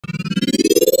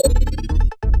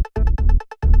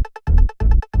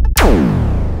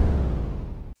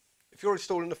you're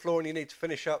installing the floor and you need to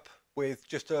finish up with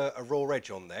just a raw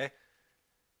edge on there,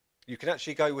 you can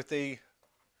actually go with the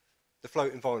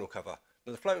floating vinyl cover.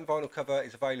 Now the floating vinyl cover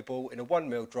is available in a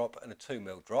 1mm drop and a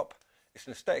 2mm drop. It's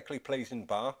an aesthetically pleasing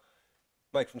bar,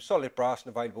 made from solid brass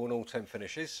and available in all 10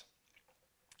 finishes.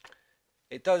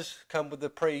 It does come with the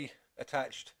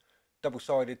pre-attached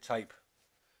double-sided tape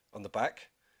on the back.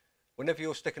 Whenever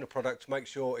you're sticking a product, make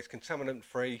sure it's contaminant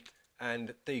free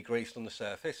and degreased on the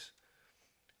surface.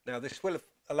 Now this will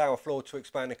allow a floor to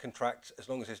expand and contract as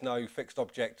long as there's no fixed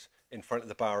object in front of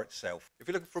the bar itself. If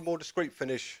you're looking for a more discreet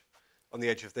finish on the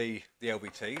edge of the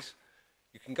LVTs,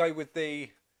 you can go with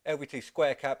the LVT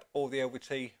square cap or the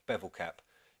LVT bevel cap.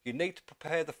 You need to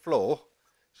prepare the floor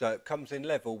so it comes in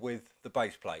level with the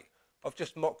base plate. I've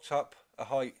just mocked up a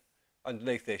height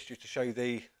underneath this just to show you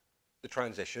the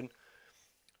transition.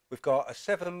 We've got a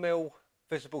 7mm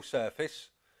visible surface.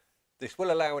 This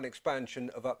will allow an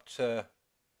expansion of up to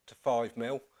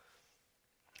 5mm.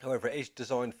 However, it is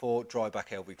designed for dry back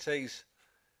LVTs.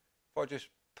 If I just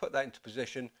put that into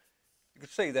position, you can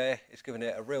see there it's giving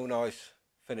it a real nice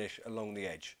finish along the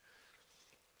edge.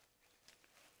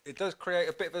 It does create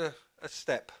a bit of a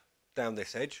step down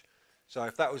this edge, so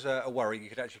if that was a worry, you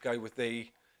could actually go with the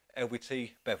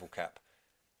LVT bevel cap.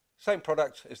 Same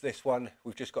product as this one,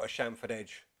 we've just got a chamfered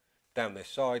edge down this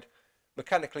side.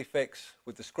 Mechanically fix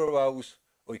with the screw holes,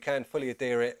 or you can fully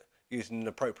adhere it using an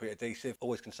appropriate adhesive.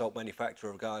 Always consult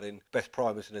manufacturer regarding best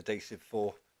primers and adhesive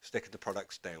for sticking the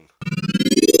products down.